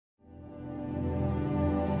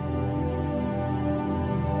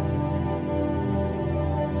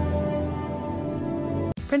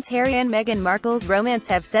Prince Harry and Meghan Markle's romance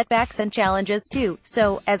have setbacks and challenges too,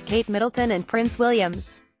 so, as Kate Middleton and Prince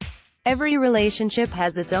William's. Every relationship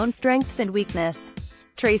has its own strengths and weakness.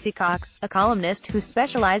 Tracey Cox, a columnist who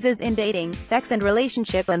specializes in dating, sex and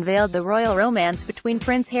relationship, unveiled the royal romance between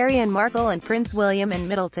Prince Harry and Markle and Prince William in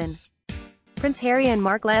Middleton. Prince Harry and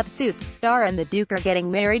MarkleThe Suits star and the Duke are getting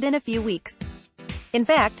married in a few weeks. In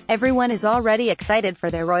fact, everyone is already excited for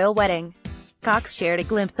their royal wedding. Cox shared a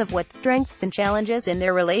glimpse of what strengths and challenges in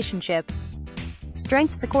their relationship.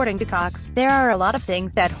 Strengths. According to Cox, there are a lot of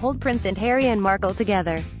things that hold Prince and Harry and Markle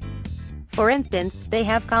together. For instance, they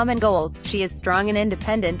have common goals, she is strong and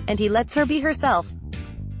independent, and he lets her be herself.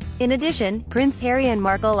 In addition, Prince Harry and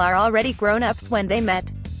Markle are already grown-ups when they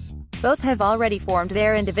met. Both have already formed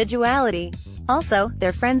their individuality. Also,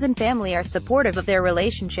 their friends and family are supportive of their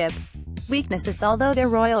relationship. Weaknesses. Although their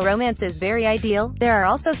royal romance is very ideal, there are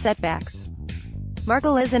also setbacks.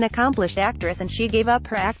 Markle is an accomplished actress and she gave up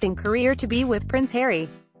her acting career to be with Prince Harry.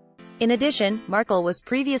 In addition, Markle was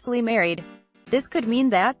previously married. This could mean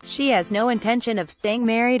that she has no intention of staying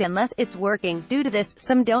married unless it's working. Due to this,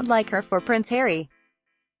 some don't like her for Prince Harry.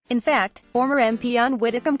 In fact, former MP Ann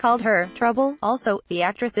Widdecombe called her trouble. Also, the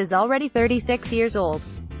actress is already 36 years old.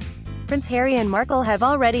 Prince Harry and Markle have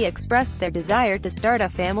already expressed their desire to start a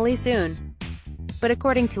family soon. But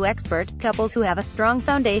according to expert, couples who have a strong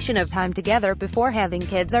foundation of time together before having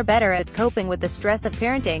kids are better at coping with the stress of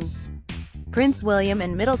parenting. Prince William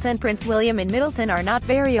and Middleton. Prince William and Middleton are not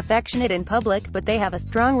very affectionate in public, but they have a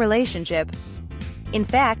strong relationship. In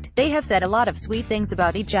fact, they have said a lot of sweet things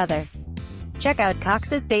about each other. Check out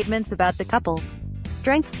Cox's statements about the couple.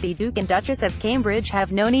 Strengths. The Duke and Duchess of Cambridge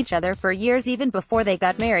have known each other for years even before they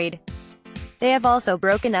got married. They have also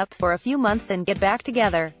broken up for a few months and get back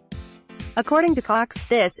together. According to Cox,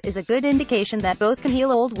 this is a good indication that both can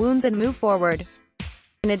heal old wounds and move forward.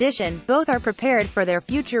 In addition, both are prepared for their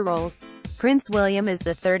future roles. Prince William is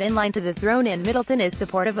the third in line to the throne and Middleton is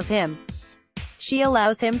supportive of him. She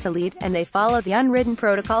allows him to lead, and they follow the unwritten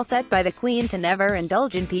protocol set by the Queen to never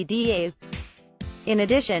indulge in PDAs. In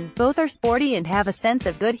addition, both are sporty and have a sense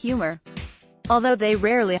of good humor. Although they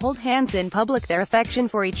rarely hold hands in public, their affection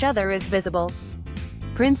for each other is visible.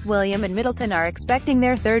 Prince William and Middleton are expecting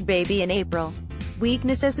their third baby in April.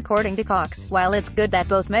 Weaknesses. According to Cox, while it's good that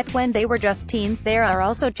both met when they were just teens, there are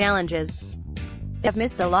also challenges. They have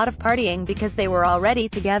missed a lot of partying because they were already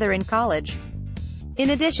together in college.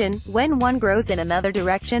 In addition, when one grows in another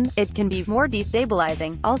direction, it can be more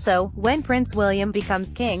destabilizing. Also, when Prince William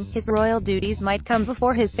becomes king, his royal duties might come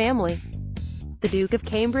before his family. The Duke of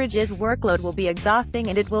Cambridge's workload will be exhausting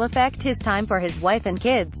and it will affect his time for his wife and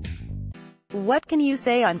kids. What can you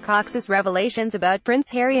say on Cox's revelations about Prince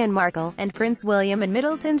Harry and Markle, and Prince William and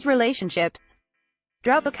Middleton's relationships?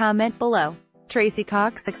 Drop a comment below. Tracey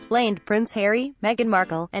Cox explained Prince Harry, Meghan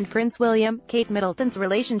Markle, and Prince William, Kate Middleton's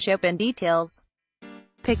relationship in details.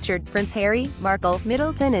 Pictured, Prince Harry, Markle,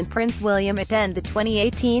 Middleton and Prince William attend the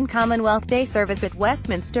 2018 Commonwealth Day service at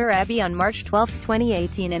Westminster Abbey on March 12,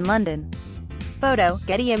 2018 in London. Photo,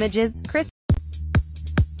 Getty Images, Chris